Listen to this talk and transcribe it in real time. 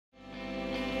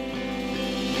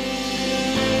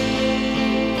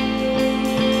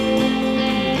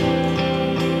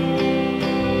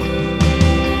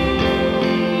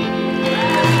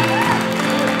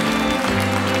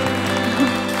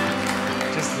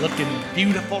looking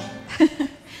beautiful.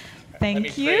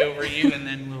 Thank you. Let me pray over you, and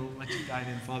then we'll let you dive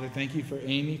in. Father, thank you for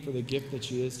Amy, for the gift that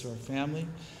she is to our family,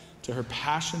 to her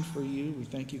passion for you. We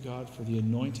thank you, God, for the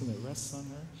anointing that rests on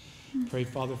her. Pray,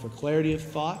 Father, for clarity of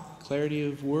thought, clarity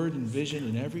of word and vision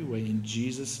in every way, in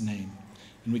Jesus' name.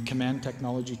 And we command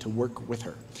technology to work with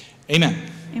her.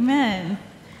 Amen. Amen.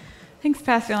 Thanks,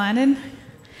 Pastor Landon.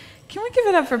 Can we give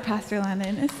it up for Pastor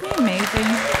Landon? Isn't he amazing?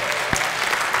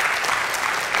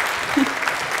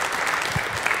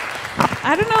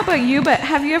 I don't know about you, but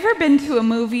have you ever been to a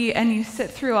movie and you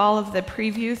sit through all of the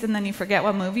previews and then you forget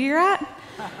what movie you're at?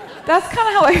 That's kind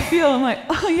of how I feel. I'm like,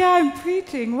 oh yeah, I'm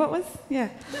preaching. Yeah.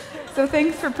 So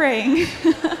thanks for praying.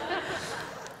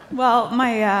 Well,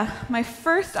 my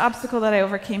first obstacle that I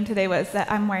overcame today was that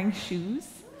I'm wearing shoes.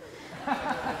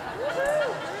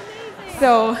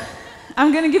 So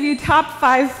I'm going to give you top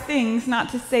 5 things not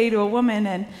to say to a woman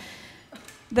and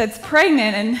that's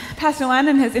pregnant, and Pastor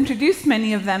Landon has introduced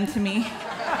many of them to me.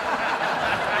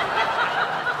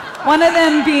 One of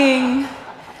them being,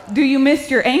 do you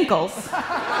miss your ankles?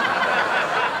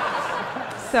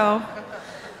 So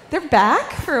they're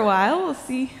back for a while. We'll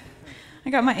see. I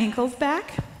got my ankles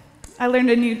back. I learned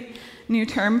a new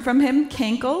term from him,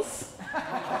 cankles.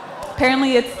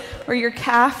 Apparently it's where your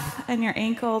calf and your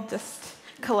ankle just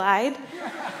collide.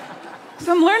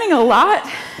 So I'm learning a lot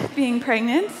being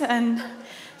pregnant, and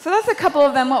so that's a couple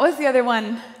of them. What was the other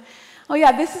one? Oh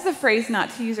yeah, this is a phrase not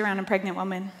to use around a pregnant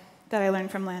woman that I learned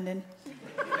from Landon.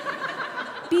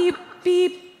 Beep,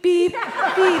 beep, beep,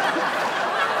 beep.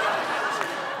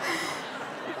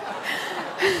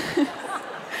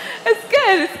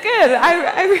 It's good.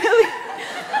 I really,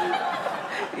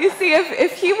 you see,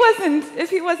 if he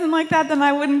wasn't like that, then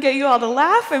I wouldn't get you all to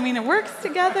laugh. I mean, it works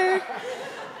together.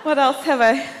 What else have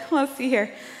I, let's see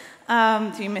here.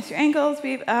 Do you miss your ankles,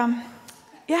 beep?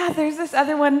 Yeah, there's this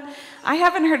other one. I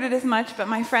haven't heard it as much, but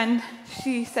my friend,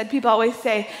 she said people always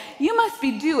say, you must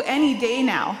be due any day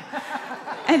now.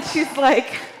 And she's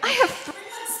like, I have 3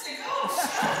 months to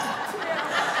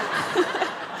go.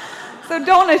 So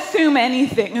don't assume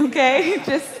anything, okay?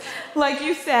 Just like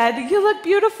you said, you look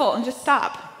beautiful, and just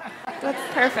stop. That's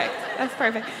perfect.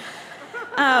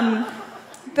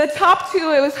 The top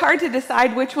 2, it was hard to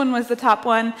decide which one was the top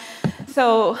one.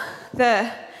 So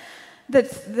the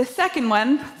second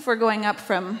one, for going up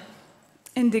from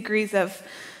in degrees of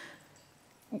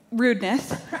rudeness.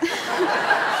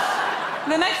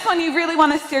 The next one you really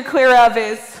want to steer clear of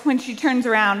is when she turns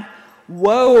around.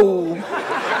 Whoa.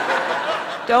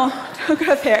 Don't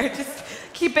go there. Just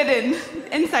keep it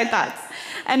inside thoughts.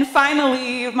 And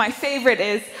finally, my favorite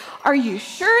is, are you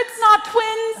sure it's not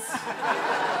twins?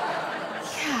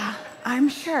 Yeah, I'm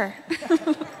sure.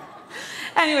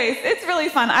 Anyways, it's really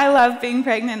fun. I love being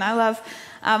pregnant.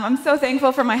 I'm so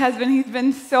thankful for my husband. He's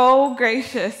been so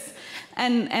gracious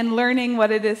and learning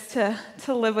what it is to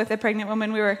live with a pregnant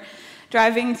woman. We were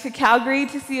driving to Calgary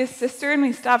to see his sister, and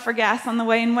we stopped for gas on the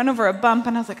way and went over a bump,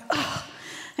 and I was like, oh.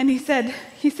 And he said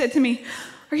to me,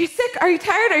 are you sick? Are you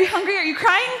tired? Are you hungry? Are you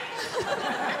crying?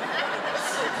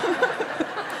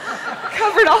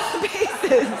 Covered all the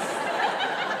bases.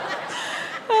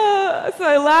 So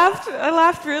I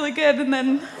laughed really good, and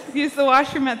then used the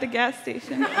washroom at the gas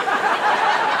station.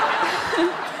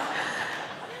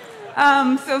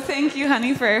 So thank you,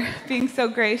 honey, for being so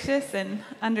gracious and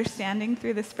understanding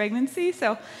through this pregnancy.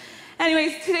 So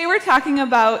anyways, today we're talking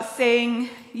about saying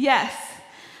yes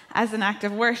as an act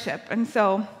of worship. And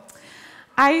so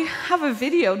I have a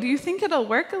video. Do you think it'll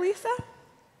work, Elisa?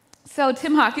 So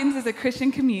Tim Hawkins is a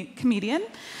Christian comedian,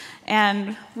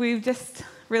 and we've just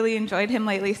really enjoyed him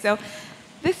lately. So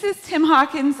this is Tim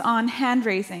Hawkins on hand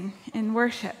raising in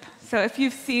worship. So if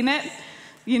you've seen it,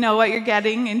 you know what you're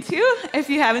getting into. If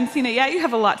you haven't seen it yet, you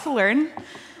have a lot to learn.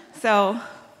 So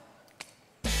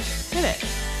hit it.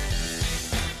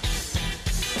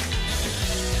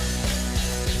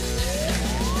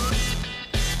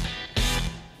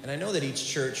 And I know that each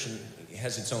church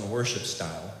has its own worship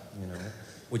style,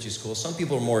 which is cool. Some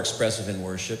people are more expressive in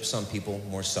worship, some people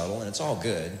more subtle, and it's all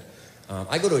good.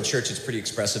 I go to a church that's pretty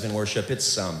expressive in worship.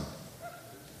 It's a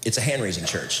hand-raising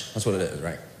church. That's what it is,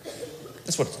 right?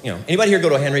 That's what, Anybody here go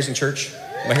to a hand-raising church?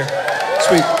 Am I here?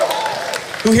 Sweet.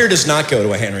 Who here does not go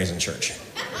to a hand-raising church?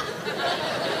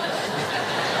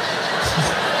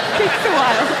 Takes a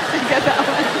while to get that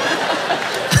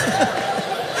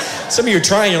one. Some of you are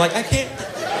trying, you're like, I can't.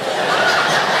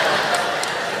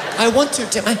 I want to,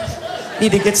 Tim. I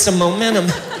need to get some momentum.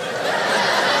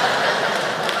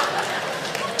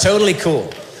 Totally cool.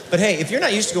 But hey, if you're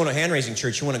not used to going to a hand-raising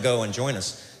church, you want to go and join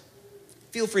us,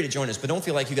 feel free to join us, but don't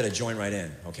feel like you got to join right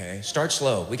in, okay? Start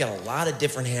slow. We got a lot of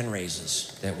different hand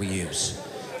raises that we use.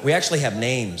 We actually have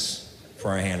names for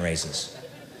our hand raises.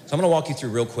 So I'm going to walk you through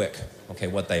real quick, okay,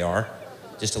 what they are,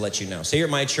 just to let you know. Say you're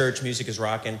at my church, music is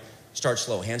rocking. Start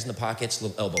slow, hands in the pockets,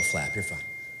 little elbow flap, you're fine.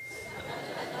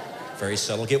 Very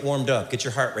subtle. Get warmed up, get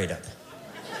your heart rate up.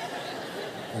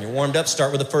 When you're warmed up,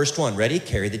 start with the first one. Ready?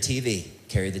 Carry the TV.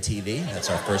 Carry the TV, that's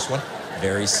our first one.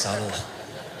 Very subtle.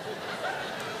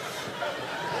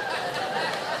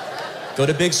 Go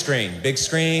to big screen,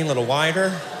 a little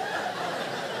wider.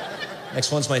 Next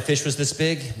one's my fish was this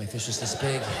big. My fish was this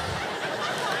big.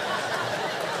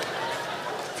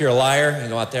 If you're a liar, you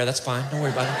go out there, that's fine, don't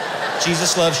worry about it.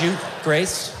 Jesus loves you,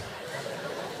 grace.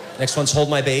 Next one's hold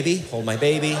my baby, hold my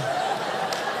baby.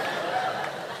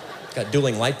 Got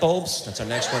dueling light bulbs, that's our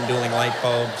next one, dueling light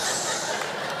bulbs.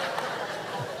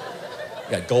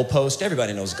 Got goalpost,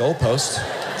 everybody knows goalpost.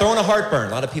 Throwing a heartburn,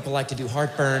 a lot of people like to do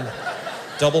heartburn.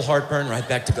 Double heartburn, right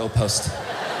back to goalpost.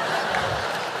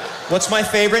 What's my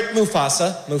favorite?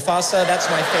 Mufasa. Mufasa, that's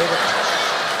my favorite.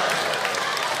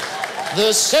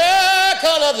 The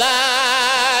circle of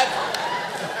life.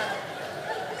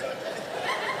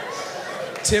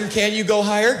 Tim, can you go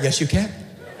higher? Yes, you can.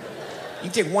 You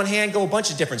can take one hand, go a bunch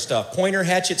of different stuff. Pointer,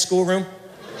 hatchet, schoolroom.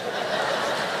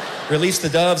 Release the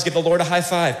doves, give the Lord a high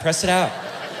five, press it out.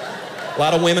 A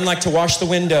lot of women like to wash the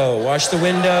window, wash the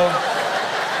window.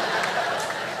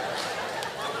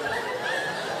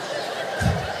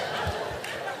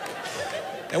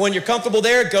 And when you're comfortable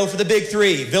there, go for the big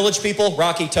three. Village people,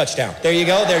 Rocky, touchdown. There you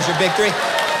go, there's your big three.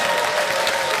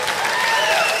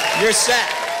 You're set.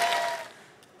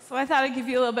 So I thought I'd give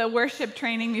you a little bit of worship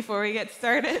training before we get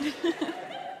started.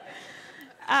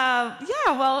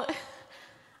 Well,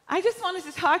 I just wanted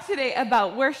to talk today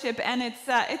about worship, and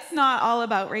it's not all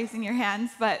about raising your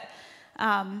hands, but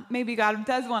maybe God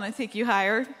does want to take you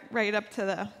higher, right up to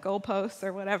the goalposts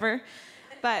or whatever.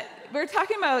 But we're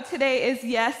talking about today is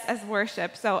yes as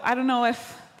worship. So I don't know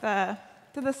if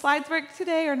do the slides work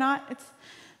today or not. It's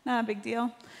not a big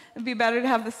deal. It'd be better to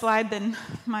have the slide than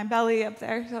my belly up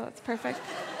there, so that's perfect.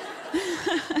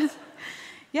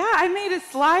 Yeah, I made a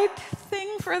slide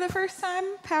thing for the first time,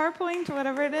 PowerPoint or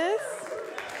whatever it is.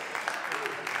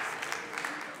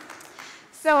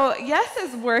 So yes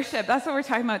as worship, that's what we're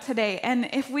talking about today. And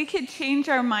if we could change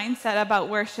our mindset about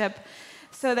worship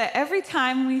so that every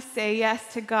time we say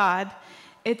yes to God,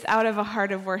 it's out of a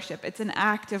heart of worship. It's an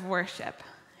act of worship.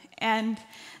 And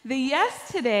the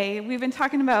yes today, we've been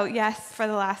talking about yes for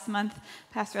the last month,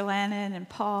 Pastor Lannon and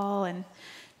Paul. And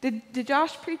did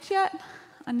Josh preach yet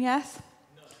on yes?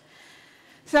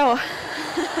 No. So,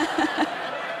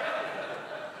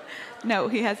 no,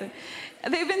 he hasn't.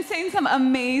 They've been saying some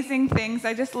amazing things.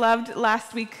 I just loved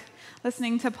last week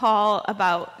listening to Paul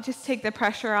about just take the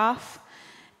pressure off,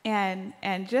 and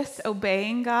just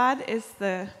obeying God is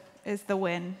the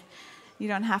win. You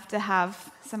don't have to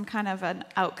have some kind of an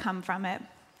outcome from it.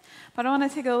 But I want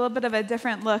to take a little bit of a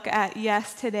different look at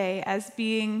yes today as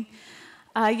being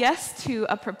yes to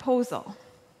a proposal.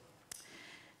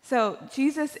 So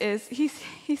Jesus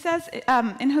he says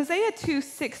in Hosea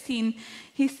 2:16,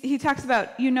 he talks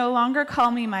about, you no longer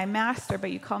call me my master, but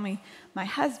you call me my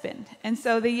husband. And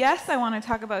so the yes I want to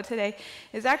talk about today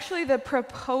is actually the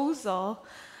proposal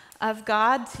of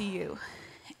God to you.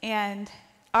 And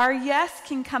our yes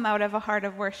can come out of a heart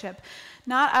of worship,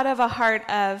 not out of a heart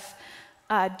of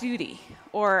duty,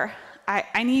 or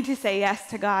I need to say yes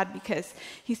to God because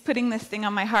he's putting this thing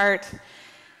on my heart.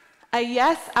 A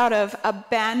yes out of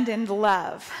abandoned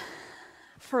love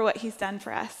for what he's done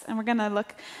for us. And we're going to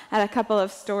look at a couple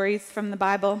of stories from the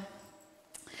Bible.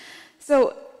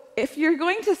 So if you're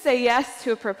going to say yes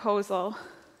to a proposal,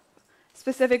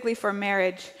 specifically for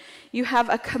marriage, you have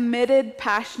a committed,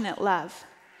 passionate love.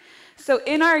 So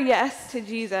in our yes to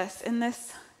Jesus, in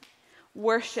this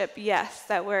worship yes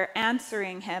that we're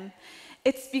answering him,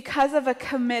 it's because of a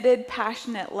committed,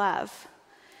 passionate love.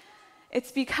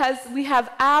 It's because we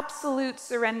have absolute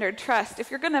surrendered trust.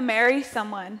 If you're going to marry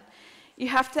someone, you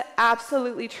have to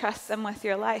absolutely trust them with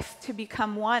your life, to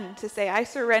become one, to say, I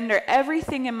surrender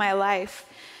everything in my life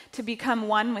to become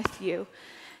one with you,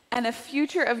 and a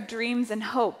future of dreams and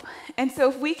hope. And so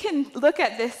if we can look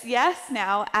at this yes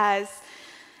now as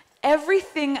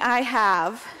everything I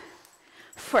have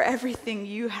for everything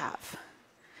you have.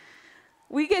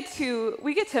 We get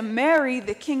to marry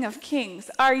the King of Kings.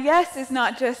 Our yes is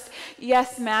not just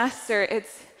yes, master.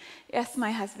 It's yes,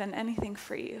 my husband, anything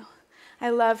for you.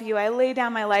 I love you. I lay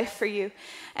down my life for you.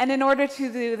 And in order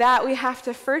to do that, we have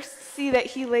to first see that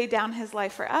he laid down his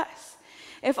life for us.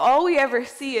 If all we ever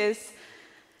see is,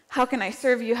 how can I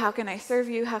serve you? How can I serve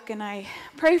you? How can I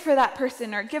pray for that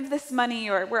person or give this money?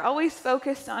 Or we're always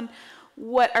focused on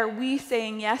what are we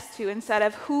saying yes to instead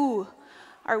of who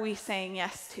are we saying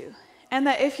yes to? And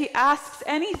that if he asks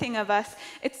anything of us,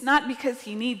 it's not because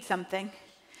he needs something.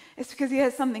 It's because he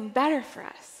has something better for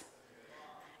us.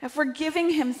 If we're giving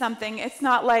him something, it's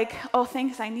not like, oh,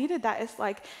 thanks, I needed that. It's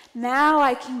like, now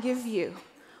I can give you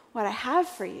what I have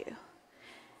for you.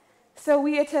 So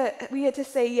we had to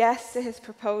say yes to his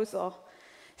proposal,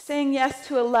 saying yes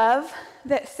to a love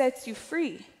that sets you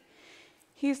free.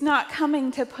 He's not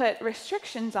coming to put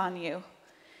restrictions on you.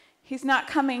 He's not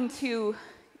coming to,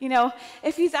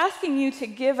 if he's asking you to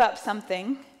give up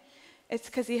something, it's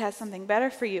because he has something better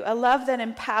for you. A love that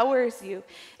empowers you.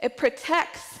 It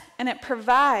protects and it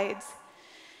provides.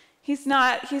 He's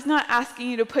not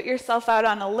asking you to put yourself out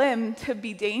on a limb to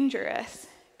be dangerous.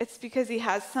 It's because he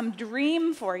has some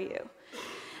dream for you.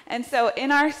 And so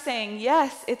in our saying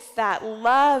yes, it's that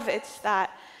love, it's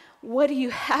that, what do you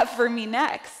have for me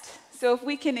next? So if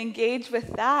we can engage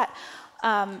with that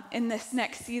in this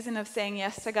next season of saying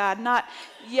yes to God, not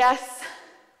yes,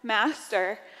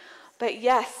 Master, but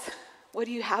yes, what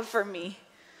do you have for me?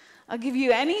 I'll give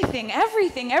you anything,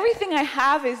 everything I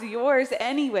have is yours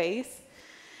anyways.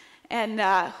 And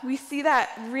we see that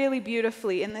really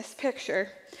beautifully in this picture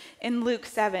in Luke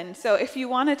 7. So if you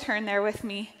want to turn there with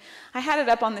me, I had it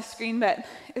up on the screen, but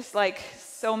it's like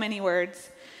so many words.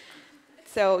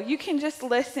 So you can just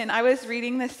listen. I was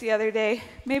reading this the other day.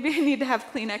 Maybe I need to have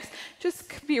Kleenex.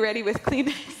 Just be ready with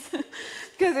Kleenex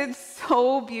because it's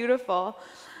so beautiful.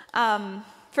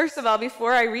 First of all,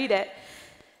 before I read it,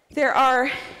 there are,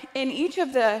 in each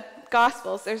of the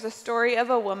Gospels, there's a story of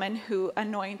a woman who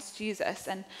anoints Jesus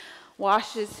and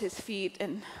washes his feet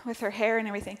and with her hair and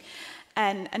everything,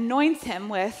 and anoints him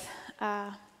with an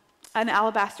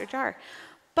alabaster jar.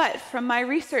 But from my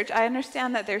research, I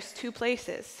understand that there's two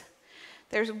places.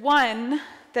 There's one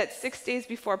that's 6 days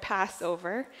before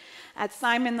Passover at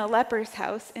Simon the leper's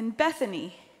house in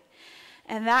Bethany.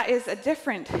 And that is a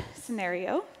different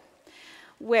scenario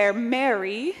where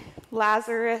Mary,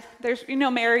 Lazarus, there's,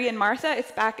 Mary and Martha,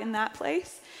 it's back in that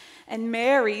place. And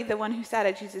Mary, the one who sat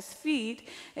at Jesus' feet,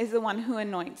 is the one who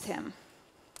anoints him.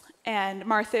 And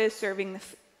Martha is serving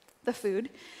the food.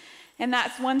 And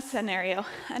that's one scenario.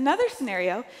 Another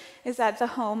scenario is at the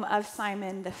home of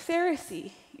Simon the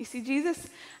Pharisee. You see, Jesus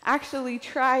actually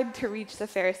tried to reach the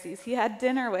Pharisees. He had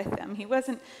dinner with them. He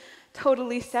wasn't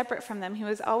totally separate from them. He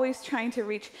was always trying to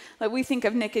reach, like we think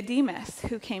of Nicodemus,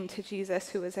 who came to Jesus,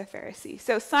 who was a Pharisee.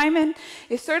 So Simon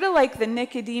is sort of like the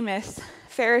Nicodemus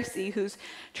Pharisee who's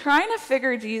trying to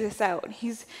figure Jesus out.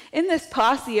 He's in this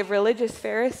posse of religious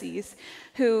Pharisees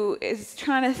who is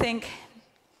trying to think,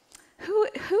 who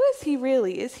is he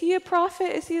really? Is he a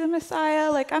prophet? Is he the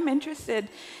Messiah? Like, I'm interested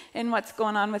in what's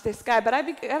going on with this guy, but I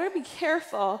gotta be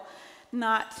careful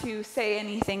not to say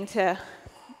anything to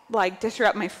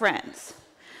disrupt my friends.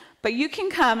 But you can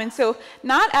come, and so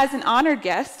not as an honored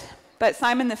guest, but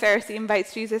Simon the Pharisee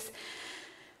invites Jesus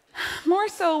more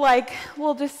so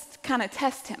we'll just kind of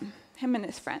test him and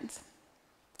his friends.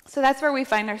 So that's where we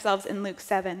find ourselves in Luke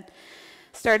 7,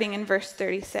 starting in verse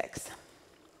 36.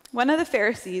 One of the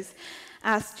Pharisees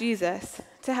asked Jesus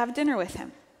to have dinner with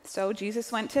him. So Jesus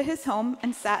went to his home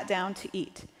and sat down to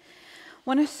eat.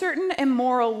 When a certain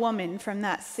immoral woman from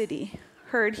that city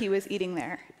heard he was eating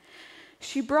there,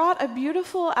 she brought a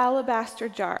beautiful alabaster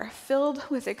jar filled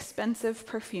with expensive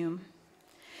perfume.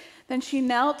 Then she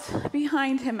knelt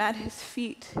behind him at his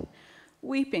feet,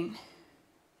 weeping.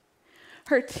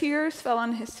 Her tears fell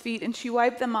on his feet, and she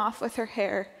wiped them off with her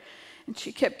hair. And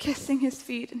she kept kissing his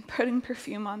feet and putting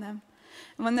perfume on them.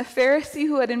 And when the Pharisee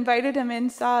who had invited him in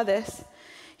saw this,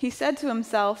 he said to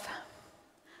himself,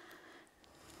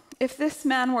 if this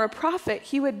man were a prophet,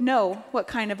 he would know what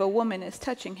kind of a woman is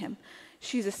touching him.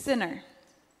 She's a sinner.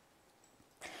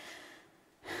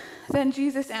 Then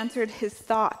Jesus answered his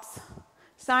thoughts.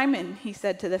 Simon, he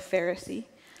said to the Pharisee,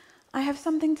 I have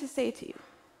something to say to you.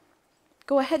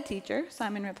 Go ahead, teacher,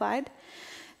 Simon replied.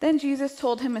 Then Jesus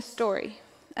told him a story.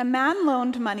 A man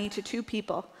loaned money to two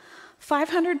people,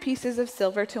 500 pieces of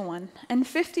silver to one and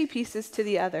 50 pieces to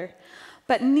the other,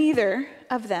 but neither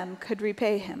of them could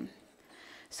repay him.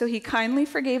 So he kindly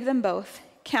forgave them both,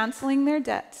 canceling their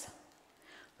debts.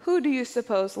 Who do you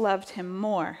suppose loved him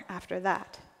more after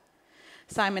that?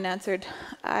 Simon answered,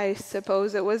 I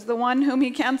suppose it was the one whom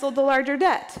he canceled the larger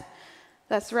debt.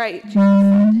 That's right, Jesus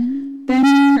said. Then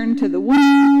he turned to the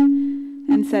woman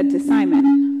and said to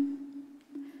Simon,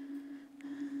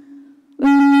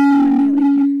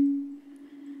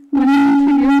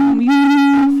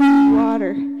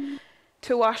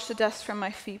 to wash the dust from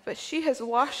my feet, but she has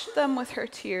washed them with her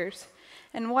tears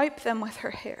and wiped them with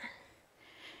her hair.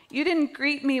 You didn't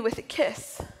greet me with a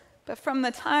kiss, but from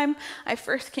the time I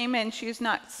first came in, she has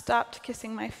not stopped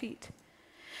kissing my feet.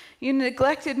 You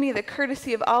neglected me, the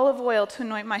courtesy of olive oil to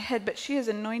anoint my head, but she has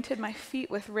anointed my feet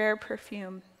with rare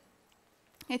perfume.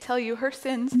 I tell you, her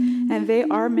sins, and they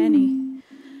are many,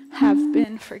 have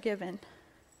been forgiven.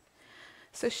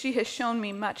 So she has shown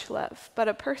me much love. But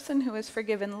a person who is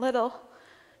forgiven little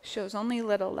shows only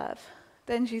little love.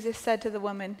 Then Jesus said to the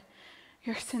woman,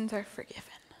 your sins are forgiven.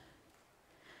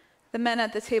 The men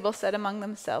at the table said among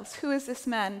themselves, who is this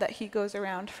man that he goes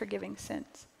around forgiving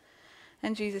sins?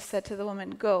 And Jesus said to the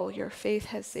woman, go, your faith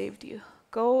has saved you.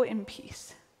 Go in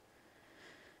peace.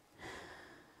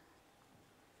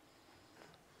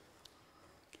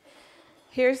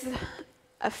 Here's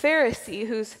a Pharisee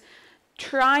who's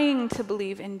trying to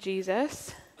believe in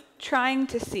Jesus, trying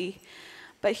to see,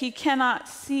 but he cannot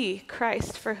see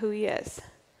Christ for who he is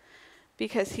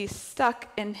because he's stuck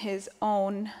in his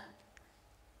own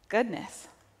goodness,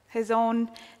 his own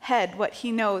head, what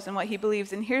he knows and what he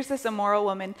believes. And here's this immoral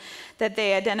woman that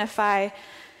they identify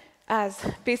as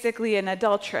basically an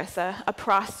adulteress, a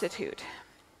prostitute.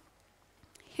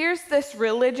 Here's this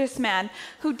religious man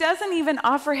who doesn't even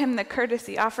offer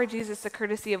Jesus the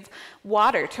courtesy of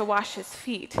water to wash his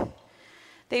feet.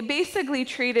 They basically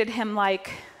treated him like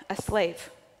a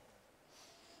slave.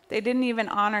 They didn't even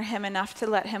honor him enough to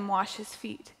let him wash his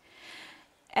feet.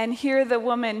 And here the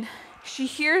woman, she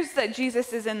hears that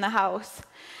Jesus is in the house,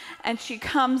 and she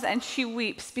comes and she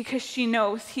weeps because she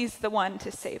knows he's the one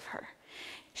to save her.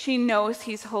 She knows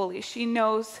he's holy. She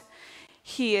knows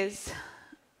he's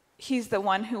the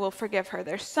one who will forgive her.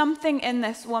 There's something in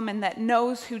this woman that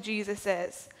knows who Jesus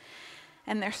is.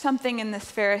 And there's something in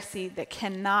this Pharisee that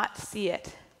cannot see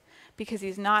it because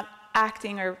he's not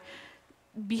acting or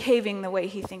behaving the way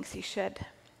he thinks he should.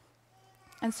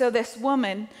 And so this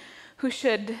woman, who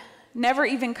should never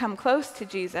even come close to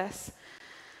Jesus,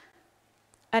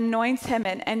 anoints him.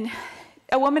 And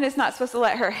a woman is not supposed to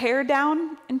let her hair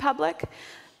down in public.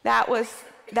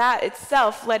 That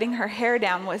itself, letting her hair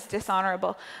down, was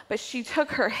dishonorable. But she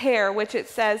took her hair, which it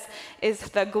says is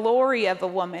the glory of a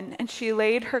woman, and she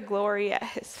laid her glory at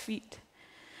his feet.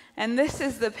 And this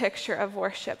is the picture of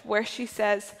worship, where she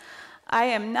says, I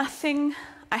am nothing,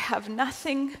 I have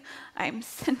nothing, I am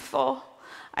sinful,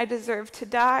 I deserve to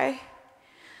die,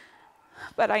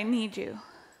 but I need you.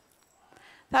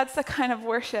 That's the kind of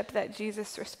worship that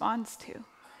Jesus responds to.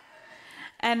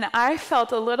 And I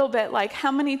felt a little bit like,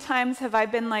 how many times have I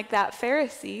been like that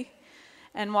Pharisee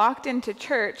and walked into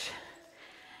church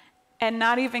and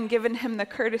not even given him the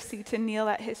courtesy to kneel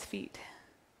at his feet?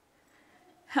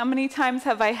 How many times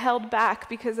have I held back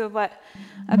because of what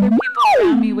other people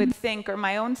around me would think, or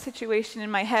my own situation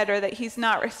in my head, or that he's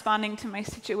not responding to my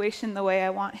situation the way I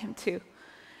want him to?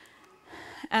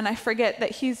 And I forget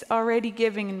that he's already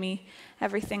giving me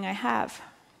everything I have.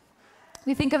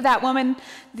 We think of that woman,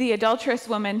 the adulterous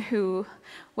woman who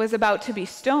was about to be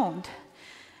stoned.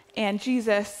 And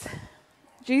Jesus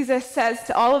says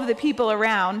to all of the people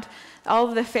around, all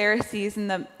of the Pharisees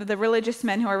and the religious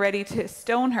men who are ready to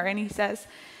stone her, and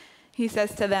he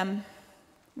says to them,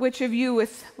 which of you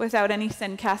without any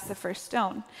sin casts the first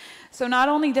stone? So not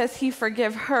only does he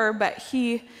forgive her, but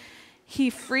he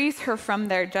frees her from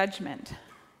their judgment.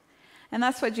 And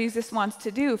that's what Jesus wants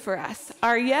to do for us.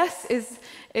 Our yes is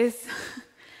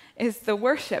the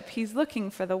worship. He's looking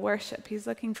for the worship. He's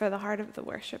looking for the heart of the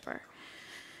worshiper.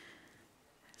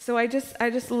 So I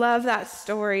just love that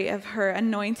story of her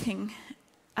anointing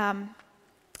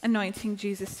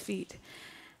Jesus' feet.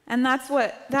 And that's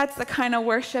the kind of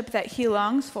worship that he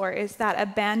longs for, is that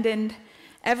abandoned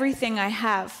everything I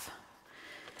have,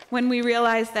 when we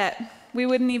realize that we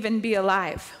wouldn't even be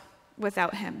alive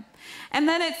without him. And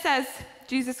then it says,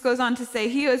 Jesus goes on to say,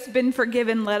 he who has been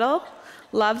forgiven little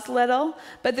loves little,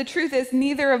 but the truth is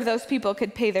neither of those people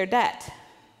could pay their debt.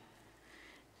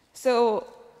 So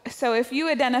if you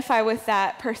identify with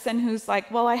that person who's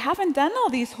like, well, I haven't done all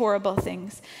these horrible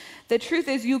things, the truth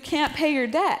is you can't pay your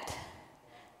debt.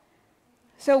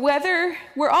 So whether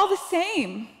we're all the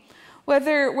same,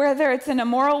 whether it's an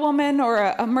immoral woman or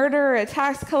a murderer, a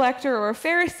tax collector, or a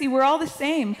Pharisee, we're all the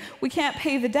same. We can't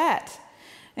pay the debt.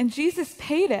 And Jesus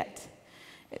paid it.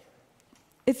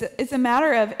 It's a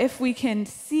matter of if we can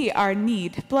see our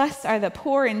need. Blessed are the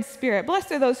poor in spirit.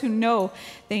 Blessed are those who know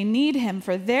they need him,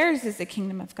 for theirs is the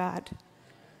kingdom of God.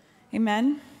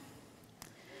 Amen?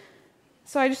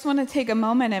 So I just want to take a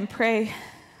moment and pray.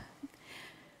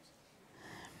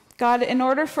 God, in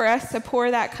order for us to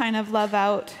pour that kind of love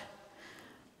out,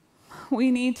 we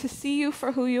need to see you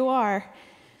for who you are.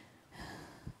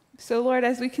 So Lord,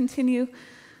 as we continue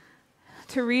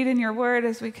to read in your word,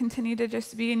 as we continue to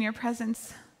just be in your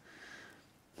presence,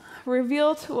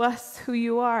 reveal to us who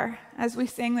you are. As we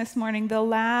sang this morning, the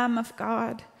Lamb of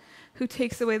God who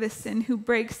takes away the sin, who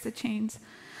breaks the chains.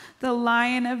 The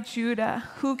Lion of Judah,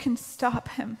 who can stop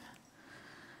him?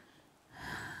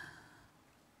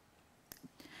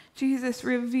 Jesus,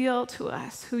 reveal to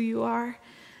us who you are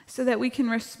so that we can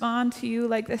respond to you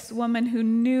like this woman who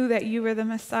knew that you were the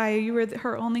Messiah. You were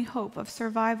her only hope of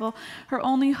survival, her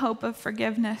only hope of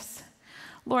forgiveness.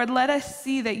 Lord, let us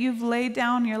see that you've laid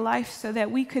down your life so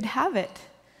that we could have it,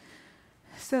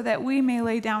 so that we may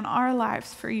lay down our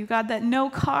lives for you, God, that no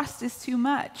cost is too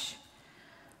much.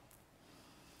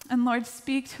 And Lord,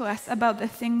 speak to us about the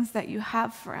things that you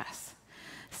have for us.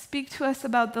 Speak to us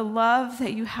about the love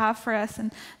that you have for us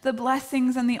and the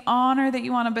blessings and the honor that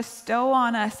you want to bestow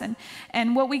on us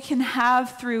and what we can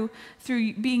have through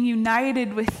being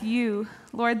united with you.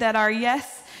 Lord, that our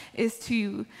yes is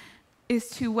to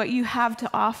what you have to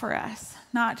offer us,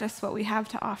 not just what we have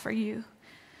to offer you.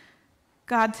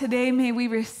 God, today may we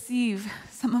receive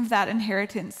some of that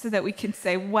inheritance so that we can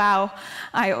say, wow,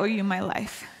 I owe you my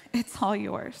life. It's all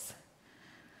yours.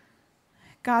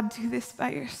 God, do this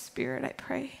by your Spirit, I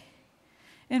pray,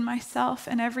 in myself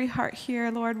and every heart here,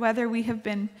 Lord, whether we have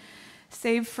been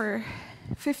saved for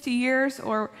 50 years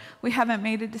or we haven't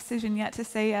made a decision yet to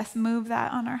say yes, move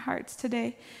that on our hearts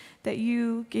today, that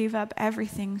you gave up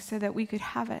everything so that we could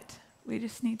have it. We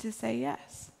just need to say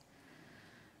yes.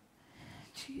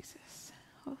 Jesus,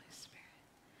 Holy Spirit.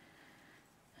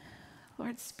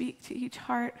 Lord, speak to each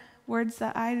heart words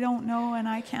that I don't know and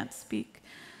I can't speak.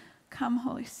 Come,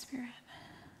 Holy Spirit.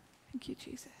 Thank you,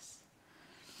 Jesus.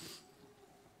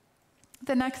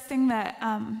 The next thing that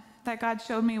God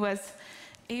showed me was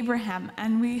Abraham,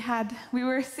 and we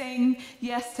were saying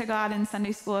yes to God in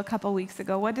Sunday school a couple weeks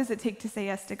ago. What does it take to say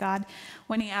yes to God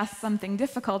when he asks something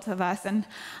difficult of us? And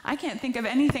I can't think of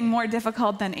anything more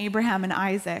difficult than Abraham and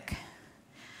Isaac,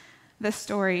 the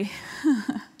story.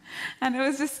 And it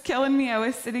was just killing me. I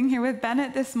was sitting here with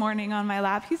Bennett this morning on my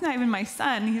lap. He's not even my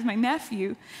son, he's my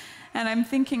nephew. And I'm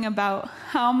thinking about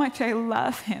how much I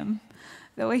love him,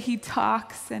 the way he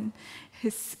talks and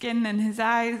his skin and his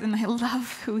eyes, and I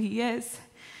love who he is.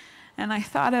 And I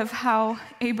thought of how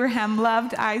Abraham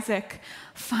loved Isaac,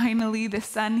 finally the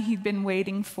son he'd been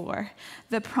waiting for,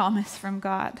 the promise from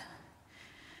God.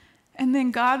 And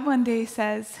then God one day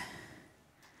says,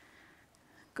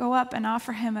 go up and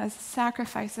offer him as a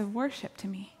sacrifice of worship to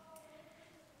me.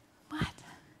 What?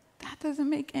 That doesn't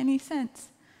make any sense.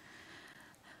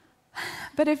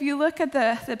 But if you look at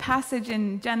the passage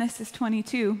in Genesis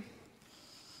 22,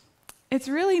 it's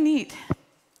really neat.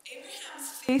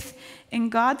 Abraham's faith in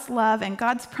God's love and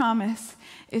God's promise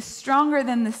is stronger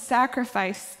than the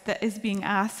sacrifice that is being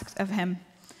asked of him.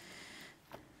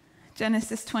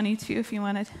 Genesis 22, if you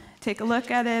want to take a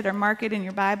look at it or mark it in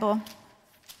your Bible.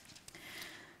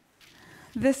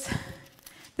 This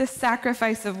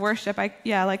sacrifice of worship,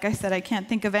 like I said, I can't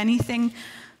think of anything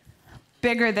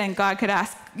bigger than God could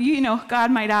ask.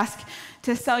 God might ask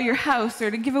to sell your house or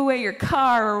to give away your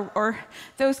car or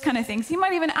those kind of things. He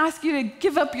might even ask you to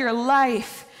give up your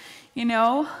life,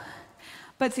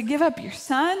 But to give up your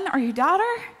son or your daughter?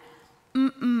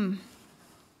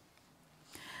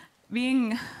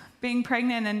 Being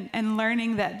pregnant and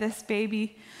learning that this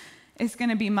baby is going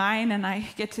to be mine and I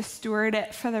get to steward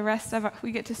it for the rest of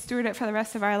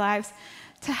our lives.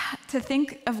 To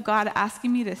think of God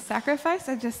asking me to sacrifice,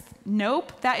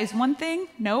 nope, that is one thing,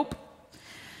 nope.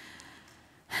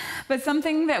 But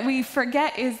something that we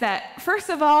forget is that, first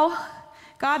of all,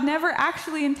 God never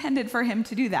actually intended for him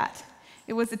to do that.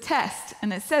 It was a test,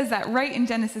 and it says that right in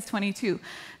Genesis 22.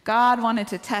 God wanted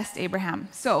to test Abraham.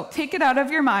 So take it out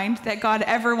of your mind that God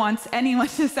ever wants anyone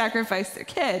to sacrifice their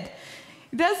kid.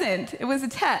 He doesn't. It was a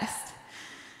test.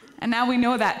 And now we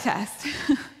know that test.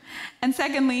 And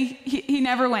secondly, he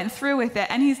never went through with it,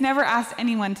 and he's never asked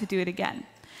anyone to do it again.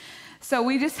 So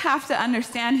we just have to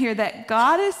understand here that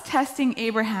God is testing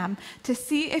Abraham to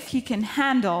see if he can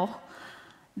handle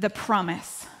the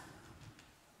promise.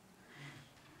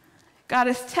 God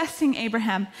is testing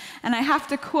Abraham, and I have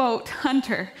to quote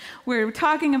Hunter. We're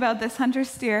talking about this, Hunter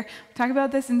Steer. We talk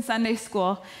about this in Sunday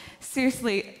school.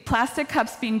 Seriously, plastic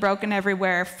cups being broken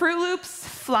everywhere, Fruit Loops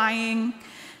flying,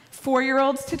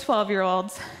 4-year-olds to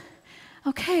 12-year-olds.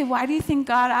 Okay, why do you think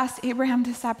God asked Abraham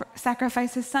to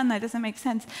sacrifice his son? That doesn't make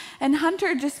sense. And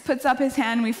Hunter just puts up his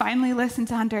hand. We finally listen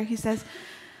to Hunter. He says,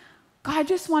 God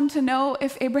just wanted to know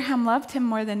if Abraham loved him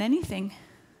more than anything.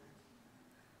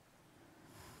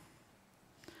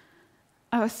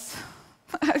 I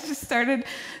just started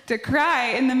to cry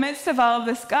in the midst of all of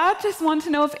this. God just wanted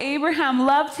to know if Abraham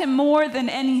loved him more than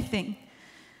anything.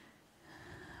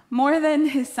 More than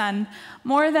his son,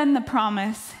 more than the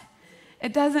promise.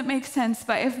 It doesn't make sense,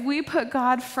 but if we put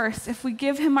God first, if we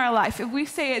give him our life, if we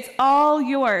say it's all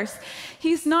yours,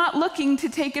 he's not looking to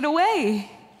take it away.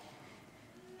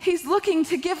 He's looking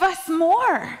to give us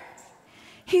more.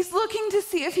 He's looking to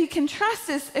see if he can trust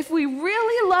us, if we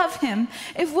really love him,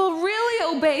 if we'll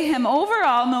really obey him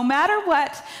overall, no matter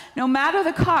what, no matter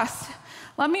the cost.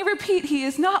 Let me repeat, he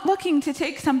is not looking to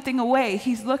take something away.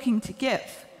 He's looking to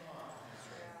give.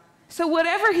 So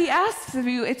whatever he asks of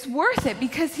you, it's worth it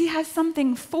because he has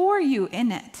something for you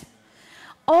in it.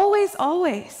 Always,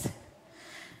 always.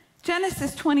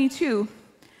 Genesis 22,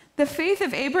 the faith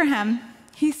of Abraham,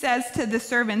 he says to the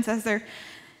servants as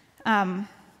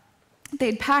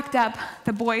they'd packed up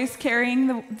the boys carrying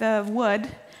the wood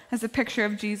as a picture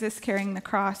of Jesus carrying the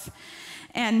cross.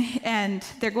 And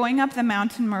they're going up the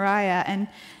mountain Moriah, and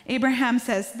Abraham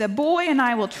says, the boy and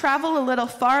I will travel a little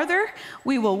farther,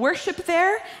 we will worship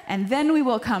there, and then we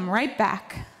will come right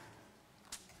back.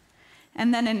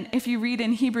 And then if you read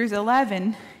in Hebrews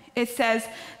 11, it says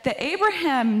that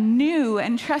Abraham knew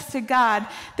and trusted God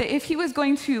that if he was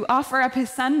going to offer up his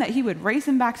son, that he would raise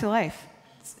him back to life.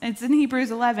 It's in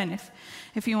Hebrews 11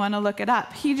 if you want to look it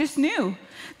up. He just knew.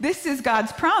 This is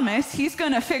God's promise. He's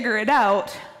going to figure it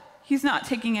out. He's not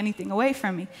taking anything away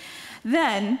from me.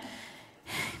 Then,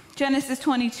 Genesis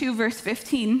 22, verse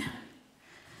 15,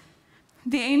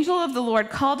 the angel of the Lord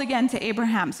called again to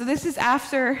Abraham. So this is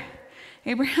after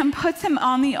Abraham puts him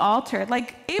on the altar.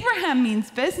 Like, Abraham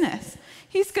means business.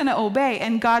 He's going to obey,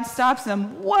 and God stops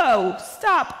him. Whoa,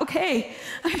 stop. Okay,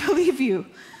 I believe you.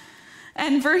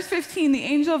 And verse 15, the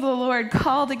angel of the Lord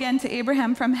called again to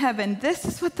Abraham from heaven. This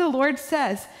is what the Lord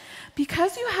says.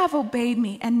 Because you have obeyed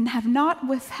me and have not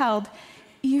withheld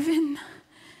even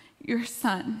your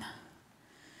son,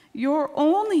 your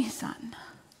only son,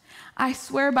 I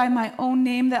swear by my own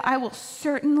name that I will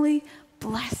certainly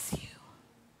bless you.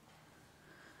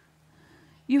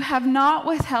 You have not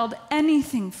withheld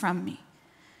anything from me,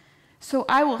 so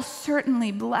I will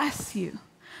certainly bless you.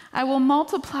 I will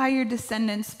multiply your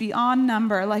descendants beyond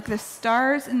number, like the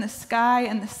stars in the sky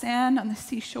and the sand on the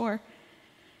seashore.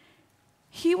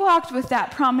 He walked with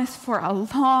that promise for a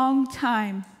long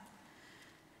time.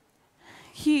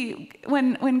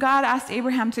 When God asked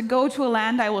Abraham to go to a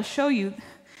land I will show you,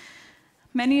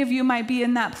 many of you might be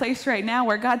in that place right now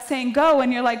where God's saying go,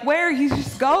 and you're like, where? He's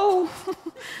just go.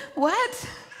 What?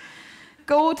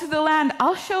 Go to the land.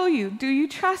 I'll show you. Do you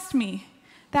trust me?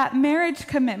 That marriage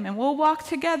commitment. We'll walk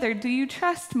together. Do you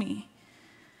trust me?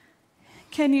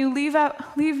 Can you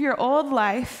leave your old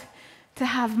life to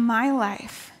have my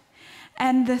life?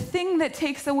 And the thing that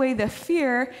takes away the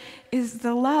fear is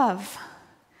the love.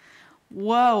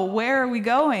 Whoa, where are we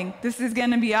going? This is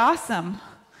going to be awesome.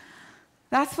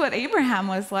 That's what Abraham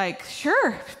was like.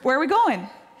 Sure, where are we going?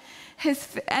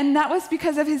 And that was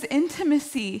because of his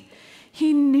intimacy.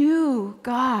 He knew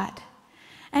God.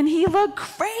 And he looked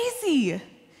crazy.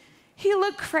 He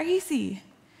looked crazy.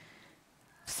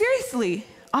 Seriously,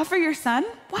 offer your son?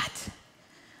 What?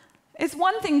 It's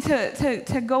one thing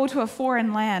to go to a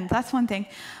foreign land. That's one thing.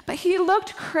 But he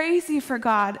looked crazy for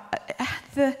God.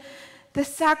 The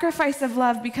sacrifice of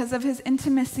love because of his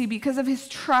intimacy, because of his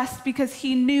trust, because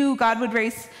he knew God would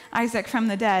raise Isaac from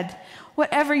the dead.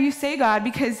 Whatever you say, God,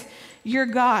 because you're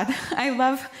God. I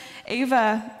love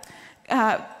Ava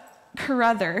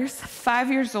Carruthers,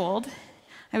 5 years old.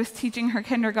 I was teaching her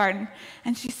kindergarten,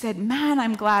 and she said, man,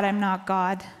 I'm glad I'm not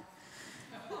God.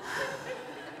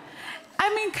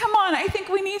 I mean, come on, I think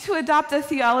we need to adopt the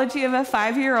theology of a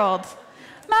 5-year-old.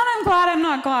 Man, I'm glad I'm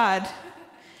not God.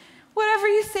 Whatever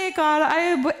you say,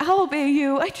 God, I'll obey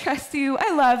you. I trust you.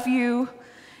 I love you.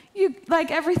 Like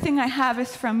everything I have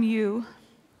is from you.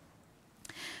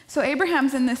 So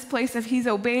Abraham's in this place of he's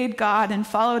obeyed God and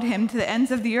followed him to the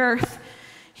ends of the earth.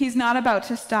 He's not about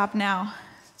to stop now.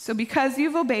 So because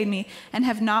you've obeyed me and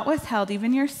have not withheld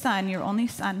even your son, your only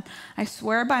son, I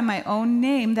swear by my own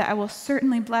name that I will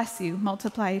certainly bless you,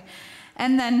 multiply you.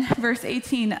 And then verse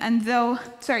 18, and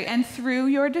through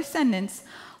your descendants,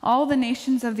 all the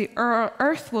nations of the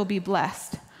earth will be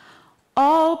blessed,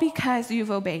 all because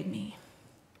you've obeyed me.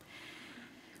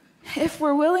 If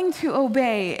we're willing to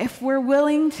obey, if we're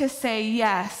willing to say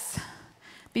yes,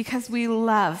 because we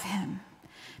love him,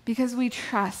 because we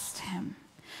trust him,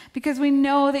 because we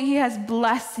know that he has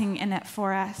blessing in it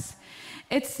for us,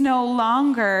 it's no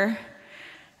longer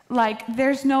like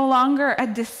there's no longer a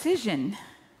decision.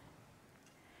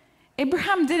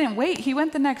 Abraham didn't wait. He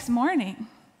went the next morning.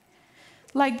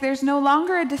 Like there's no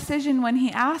longer a decision when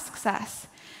he asks us.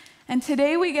 And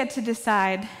today we get to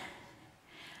decide,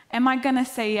 am I going to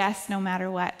say yes no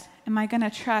matter what? Am I going to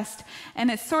trust?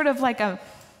 And it's sort of like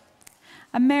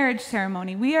a marriage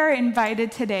ceremony. We are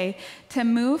invited today to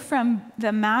move from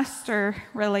the master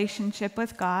relationship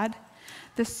with God,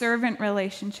 the servant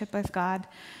relationship with God,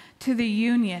 to the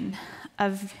union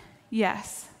of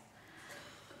yes,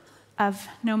 of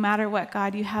no matter what,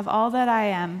 God, you have all that I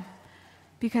am,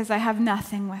 because I have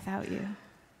nothing without you.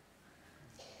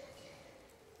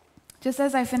 Just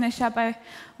as I finish up, I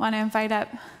want to invite up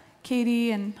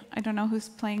Katie, and I don't know who's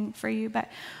playing for you, but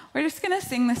we're just going to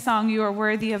sing the song, You Are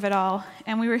Worthy of It All.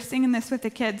 And we were singing this with the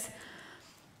kids.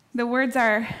 The words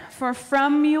are, for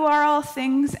from you are all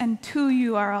things, and to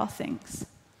you are all things.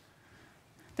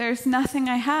 There's nothing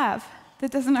I have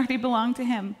that doesn't already belong to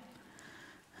him.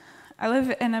 I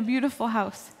live in a beautiful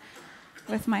house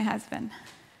with my husband.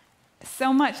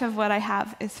 So much of what I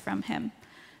have is from him,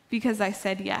 because I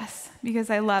said yes, because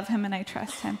I love him and I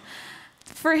trust him.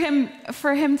 For him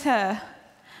to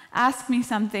ask me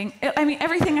something, I mean,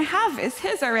 everything I have is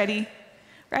his already,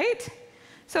 right?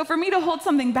 So for me to hold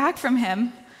something back from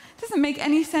him doesn't make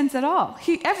any sense at all.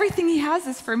 Everything he has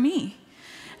is for me.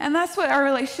 And that's what our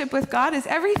relationship with God is.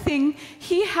 Everything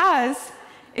he has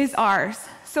is ours.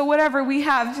 So whatever we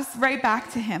have, just right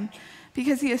back to him,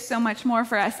 because he has so much more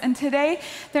for us. And today,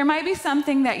 there might be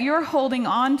something that you're holding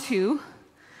on to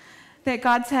that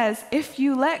God says, if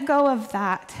you let go of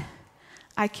that,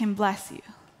 I can bless you.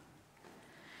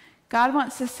 God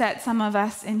wants to set some of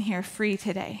us in here free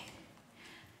today.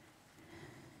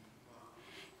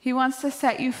 He wants to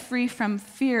set you free from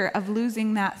fear of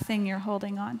losing that thing you're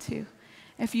holding on to,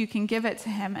 if you can give it to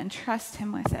him and trust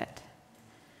him with it.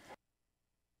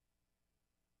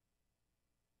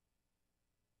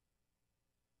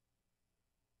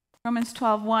 Romans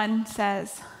 12:1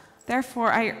 says,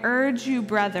 therefore I urge you,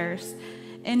 brothers,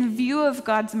 in view of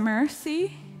God's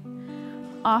mercy,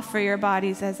 offer your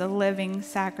bodies as a living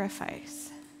sacrifice.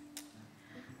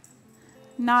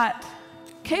 Not,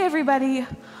 okay, everybody,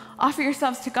 offer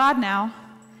yourselves to God now.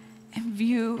 In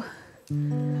view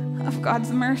of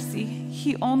God's mercy,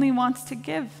 he only wants to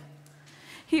give.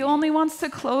 He only wants to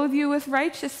clothe you with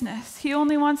righteousness. He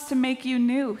only wants to make you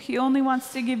new. He only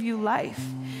wants to give you life.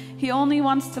 He only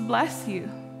wants to bless you.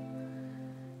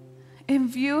 In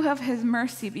view of his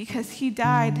mercy, because he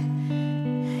died,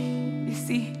 you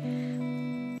see,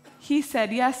 he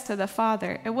said yes to the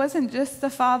Father. It wasn't just the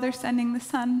Father sending the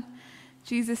Son.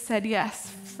 Jesus said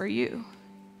yes for you.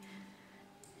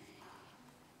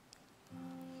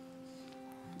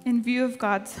 In view of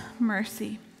God's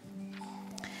mercy.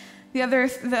 The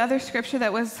other scripture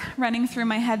that was running through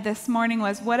my head this morning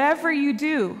was, whatever you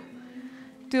do,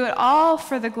 do it all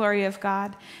for the glory of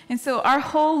God. And so our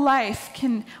whole life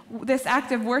this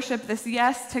act of worship, this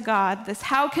yes to God, this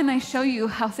how can I show you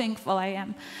how thankful I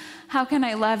am? How can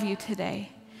I love you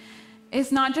today?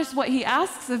 It's not just what he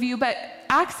asks of you, but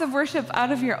acts of worship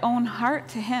out of your own heart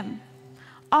to him.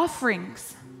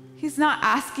 Offerings. He's not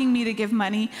asking me to give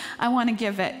money. I want to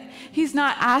give it. He's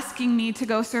not asking me to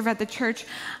go serve at the church.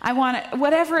 I want it,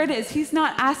 whatever it is. He's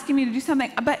not asking me to do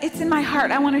something, but it's in my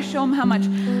heart. I want to show him how much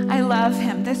I love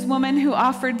him. This woman who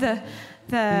offered the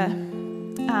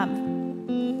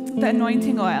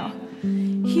anointing oil,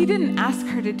 he didn't ask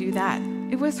her to do that.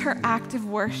 It was her act of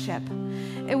worship.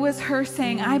 It was her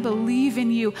saying, I believe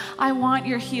in you. I want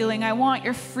your healing. I want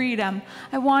your freedom.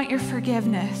 I want your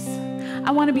forgiveness.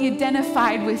 I want to be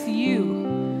identified with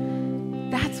you.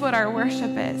 That's what our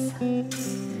worship is.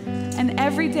 And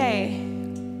every day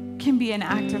can be an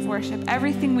act of worship.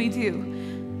 Everything we do.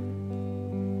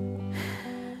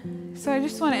 So I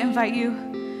just want to invite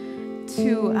you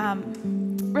to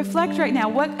reflect right now.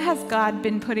 What has God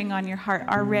been putting on your heart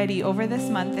already over this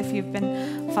month, if you've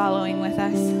been following with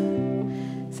us?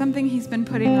 Something he's been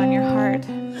putting on your heart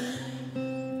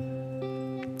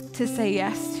to say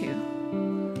yes to.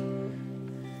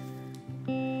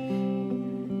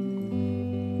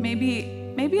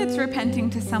 Maybe it's repenting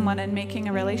to someone and making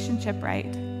a relationship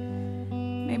right.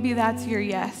 Maybe that's your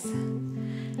yes.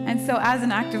 And so as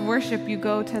an act of worship, you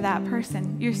go to that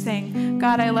person. You're saying,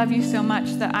 God, I love you so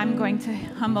much that I'm going to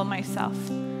humble myself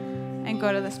and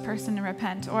go to this person and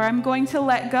repent. Or I'm going to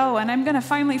let go and I'm going to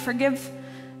finally forgive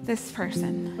this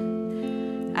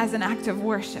person as an act of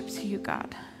worship to you,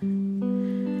 God.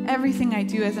 Everything I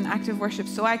do is an act of worship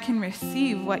so I can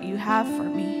receive what you have for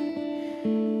me.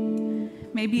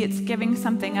 Maybe it's giving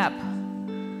something up,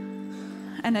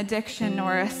 an addiction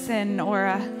or a sin or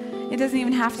it doesn't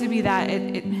even have to be that.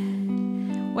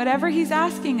 Whatever he's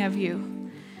asking of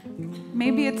you,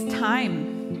 maybe it's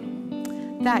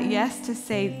time. That yes to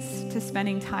say to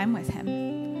spending time with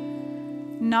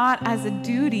him. Not as a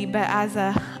duty, but as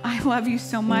I love you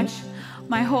so much.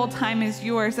 My whole time is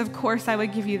yours. Of course I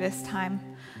would give you this time.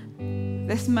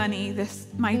 this money,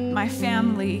 my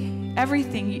family,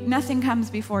 everything. Nothing comes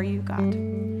before you, God.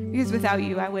 Because without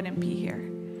you, I wouldn't be here.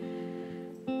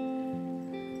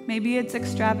 Maybe it's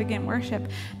extravagant worship.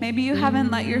 Maybe you haven't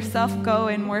let yourself go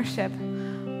in worship,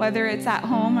 whether it's at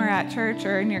home or at church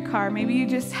or in your car. Maybe you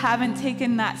just haven't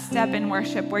taken that step in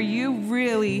worship where you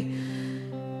really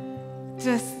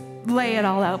just lay it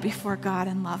all out before God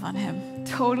and love on him,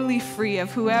 totally free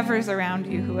of whoever's around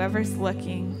you, whoever's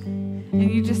looking.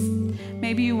 And you just,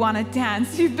 maybe you want to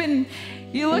dance.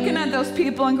 You're looking at those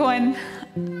people and going,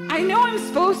 I know I'm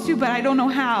supposed to, but I don't know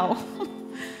how.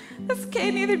 That's okay,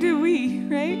 neither do we,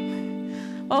 right?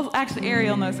 Well, actually,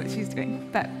 Ariel knows what she's doing,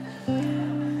 but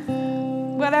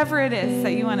whatever it is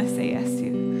that you want to say yes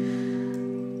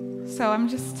to. So I'm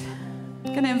just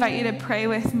going to invite you to pray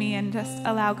with me and just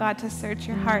allow God to search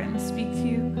your heart and speak to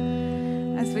you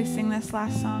as we sing this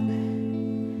last song.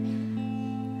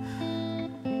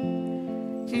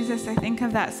 Jesus, I think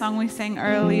of that song we sang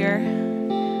earlier.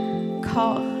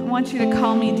 I want you to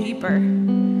call me deeper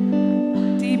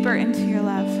into your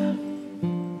love.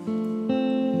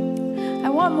 I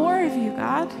want more of you,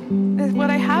 God. What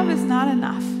I have is not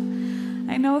enough.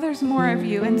 I know there's more of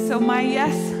you, and so my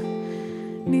yes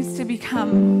needs to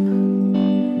become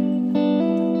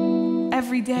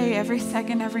every day, every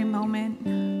second, every moment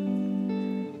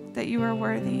that you are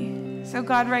worthy. So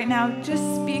God, right now, just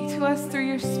speak to us through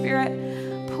your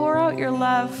Spirit. Pour out your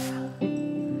love.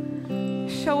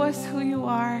 Show us who you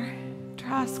are.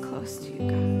 Draw us close to you,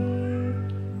 God.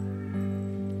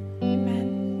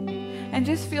 Amen. And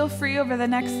just feel free over the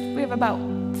next, we have about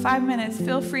 5 minutes,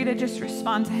 feel free to just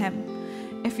respond to him.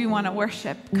 If you want to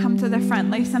worship, come to the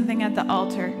front, lay something at the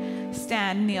altar,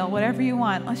 stand, kneel, whatever you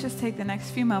want. Let's just take the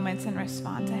next few moments and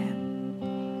respond to him.